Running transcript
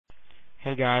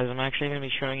Hey guys, I'm actually going to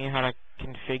be showing you how to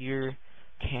configure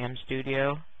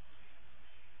camstudio.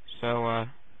 So,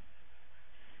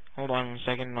 hold on one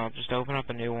second and I'll just open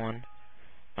up a new one.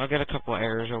 I'll get a couple of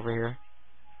errors over here.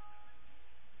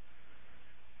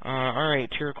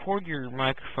 Alright, to record your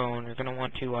microphone, you're going to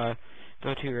want to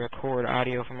go to record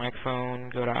audio for microphone,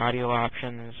 go to audio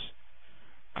options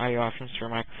for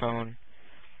microphone,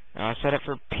 set it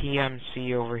for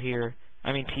PMC over here,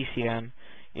 PCM.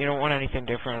 You don't want anything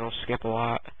different, it'll skip a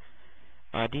lot.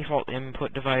 Default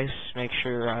input device, make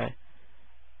sure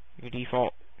your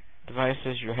default device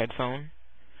is your headphone.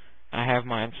 I have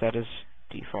mine set as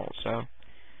default, so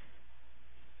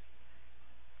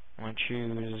I'm going to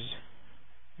choose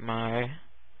my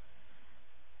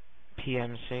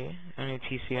PCM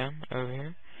over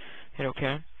here. Hit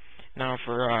OK. Now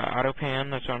for auto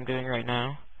pan, that's what I'm doing right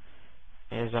now,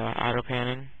 is auto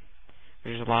panning,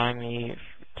 which is allowing me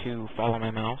to follow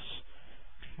my mouse.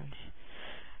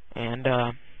 And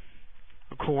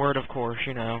record, of course,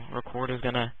 record is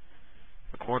gonna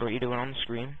record what you're doing on the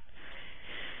screen.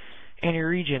 And your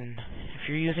region, if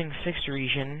you're using fixed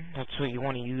region, that's what you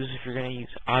want to use. If you're going to use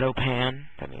auto pan,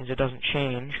 that means it doesn't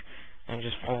change and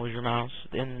just follows your mouse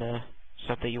in the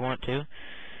stuff that you want to.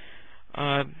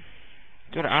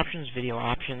 Go to options, video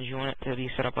options. You want it to be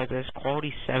set up like this: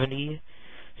 quality 70,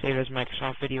 save as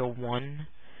Microsoft Video 1,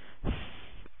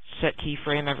 set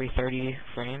keyframe every 30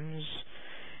 frames,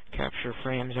 capture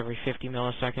frames every 50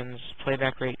 milliseconds,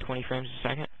 playback rate 20 frames a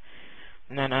second,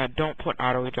 and then don't put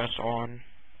auto adjust on.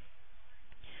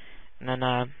 And then,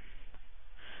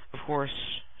 of course,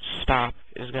 stop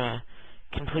is going to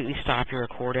completely stop your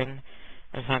recording.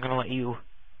 It's not going to let you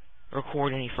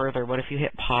record any further, but if you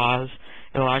hit pause,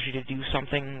 it allows you to do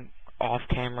something off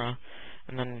camera,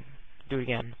 and then do it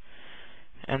again.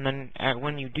 And then,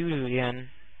 when you do it again,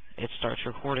 it starts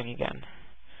recording again.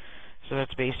 So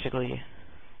that's basically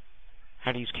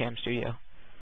how to use camstudio.